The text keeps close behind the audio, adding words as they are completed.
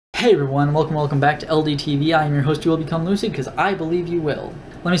Hey everyone, welcome back to LDTV. I am your host. You will become lucid because I believe you will.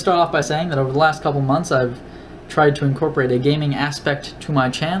 Let me start off by saying that over the last couple months I've tried to incorporate a gaming aspect to my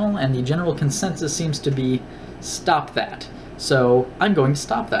channel, and the general consensus seems to be stop that. So I'm going to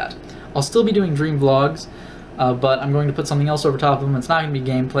stop that. I'll still be doing dream vlogs, but I'm going to put something else over top of them. It's not going to be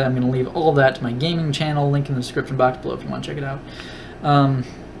gameplay. I'm going to leave all of that to my gaming channel, link in the description box below if you want to check it out.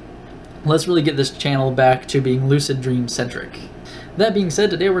 Let's really get this channel back to being lucid dream centric. That being said,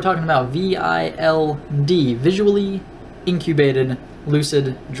 today we're talking about VILD, Visually Incubated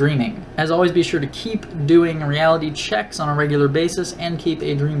Lucid Dreaming. As always, be sure to keep doing reality checks on a regular basis and keep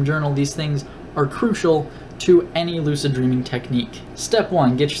a dream journal. These things are crucial to any lucid dreaming technique. Step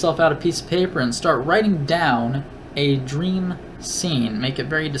 1, get yourself out a piece of paper and start writing down a dream scene. Make it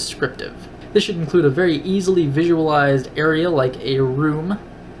very descriptive. This should include a very easily visualized area like a room,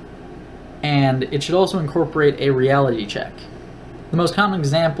 and it should also incorporate a reality check. The most common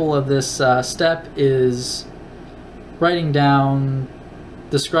example of this step is writing down,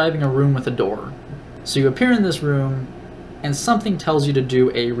 describing a room with a door. So you appear in this room and something tells you to do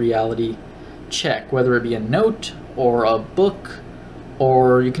a reality check, whether it be a note or a book,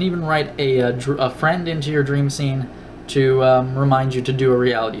 or you can even write a friend into your dream scene to remind you to do a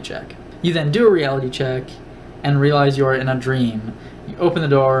reality check. You then do a reality check and realize you're in a dream. You open the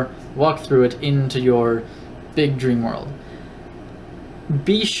door, walk through it into your big dream world.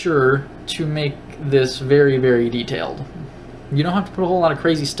 Be sure to make this very, very detailed. You don't have to put a whole lot of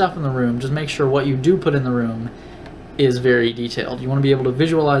crazy stuff in the room, just make sure what you do put in the room is very detailed. You want to be able to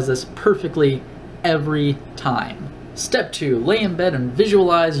visualize this perfectly every time. Step 2, lay in bed and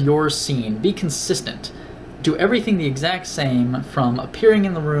visualize your scene. Be consistent. Do everything the exact same from appearing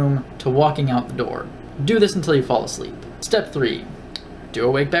in the room to walking out the door. Do this until you fall asleep. Step 3, do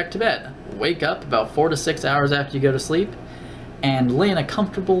a wake back to bed. Wake up about 4 to 6 hours after you go to sleep and lay in a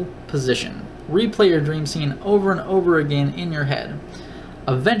comfortable position. Replay your dream scene over and over again in your head.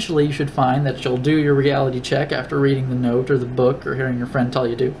 Eventually you should find that you'll do your reality check after reading the note or the book or hearing your friend tell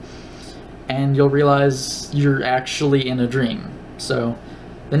you to, and you'll realize you're actually in a dream. So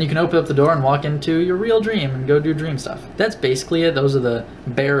then you can open up the door and walk into your real dream and go do dream stuff. That's basically it. Those are the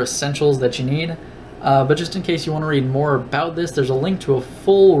bare essentials that you need. But just in case you want to read more about this, there's a link to a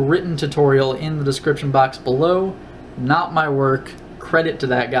full written tutorial in the description box below. Not my work. Credit to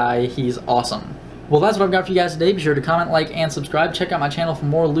that guy. He's awesome. Well, that's what I've got for you guys today. Be sure to comment, like, and subscribe. Check out my channel for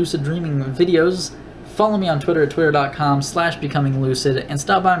more lucid dreaming videos. Follow me on Twitter at twitter.com/becominglucid, and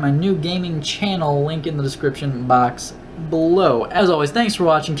stop by my new gaming channel, link in the description box below. As always, thanks for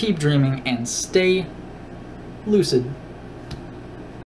watching, keep dreaming, and stay lucid.